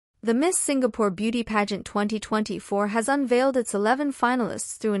The Miss Singapore Beauty Pageant 2024 has unveiled its 11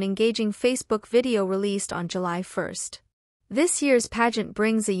 finalists through an engaging Facebook video released on July 1st. This year's pageant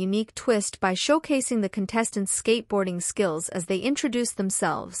brings a unique twist by showcasing the contestants' skateboarding skills as they introduce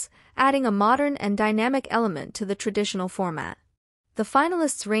themselves, adding a modern and dynamic element to the traditional format. The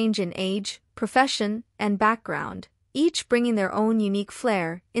finalists range in age, profession, and background, each bringing their own unique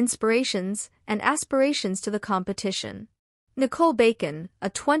flair, inspirations, and aspirations to the competition. Nicole Bacon, a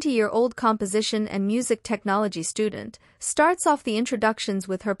 20-year-old composition and music technology student, starts off the introductions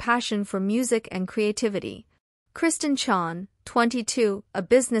with her passion for music and creativity. Kristen Chan, 22, a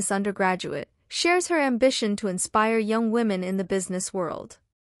business undergraduate, shares her ambition to inspire young women in the business world.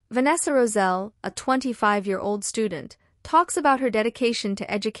 Vanessa Roselle, a 25-year-old student, talks about her dedication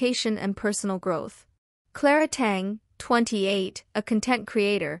to education and personal growth. Clara Tang, 28, a content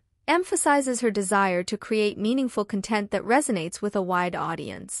creator, emphasizes her desire to create meaningful content that resonates with a wide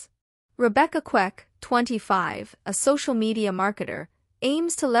audience. Rebecca Kwek, 25, a social media marketer,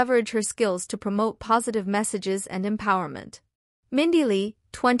 aims to leverage her skills to promote positive messages and empowerment. Mindy Lee,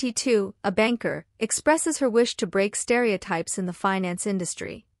 22, a banker, expresses her wish to break stereotypes in the finance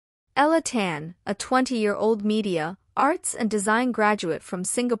industry. Ella Tan, a 20-year-old media, arts and design graduate from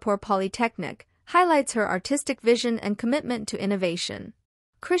Singapore Polytechnic, highlights her artistic vision and commitment to innovation.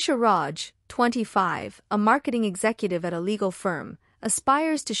 Krisha Raj, 25, a marketing executive at a legal firm,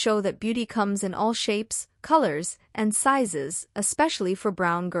 aspires to show that beauty comes in all shapes, colors, and sizes, especially for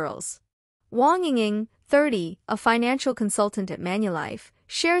brown girls. Wang Yingying, 30, a financial consultant at Manulife,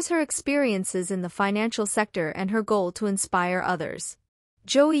 shares her experiences in the financial sector and her goal to inspire others.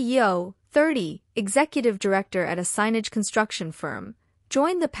 Joey Yeo, 30, executive director at a signage construction firm,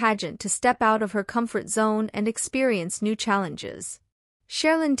 joined the pageant to step out of her comfort zone and experience new challenges.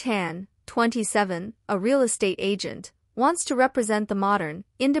 Sherilyn Tan, 27, a real estate agent, wants to represent the modern,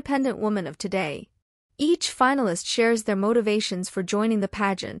 independent woman of today. Each finalist shares their motivations for joining the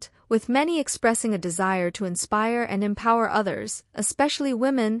pageant, with many expressing a desire to inspire and empower others, especially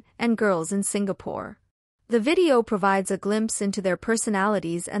women and girls in Singapore. The video provides a glimpse into their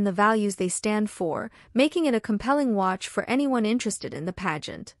personalities and the values they stand for, making it a compelling watch for anyone interested in the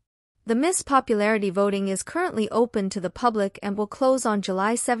pageant. The Miss Popularity voting is currently open to the public and will close on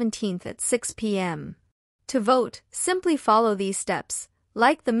July 17 at 6 p.m. To vote, simply follow these steps.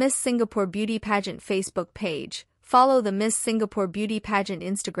 Like the Miss Singapore Beauty Pageant Facebook page, follow the Miss Singapore Beauty Pageant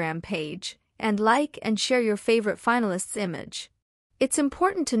Instagram page, and like and share your favorite finalist's image. It's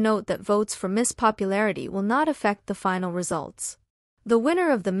important to note that votes for Miss Popularity will not affect the final results. The winner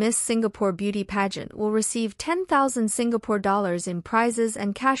of the Miss Singapore Beauty Pageant will receive 10,000 Singapore dollars in prizes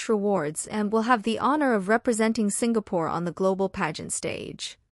and cash rewards and will have the honor of representing Singapore on the global pageant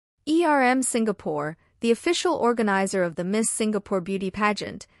stage. Singapore, the official organizer of the Miss Singapore Beauty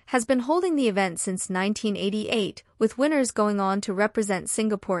Pageant, has been holding the event since 1988, with winners going on to represent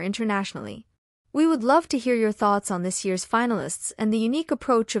Singapore internationally. We would love to hear your thoughts on this year's finalists and the unique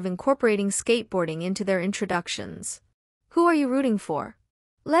approach of incorporating skateboarding into their introductions. Who are you rooting for?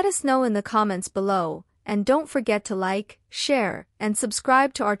 Let us know in the comments below, and don't forget to like, share, and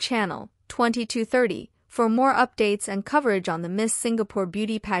subscribe to our channel, 2230, for more updates and coverage on the Miss Singapore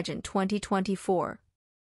Beauty Pageant 2024.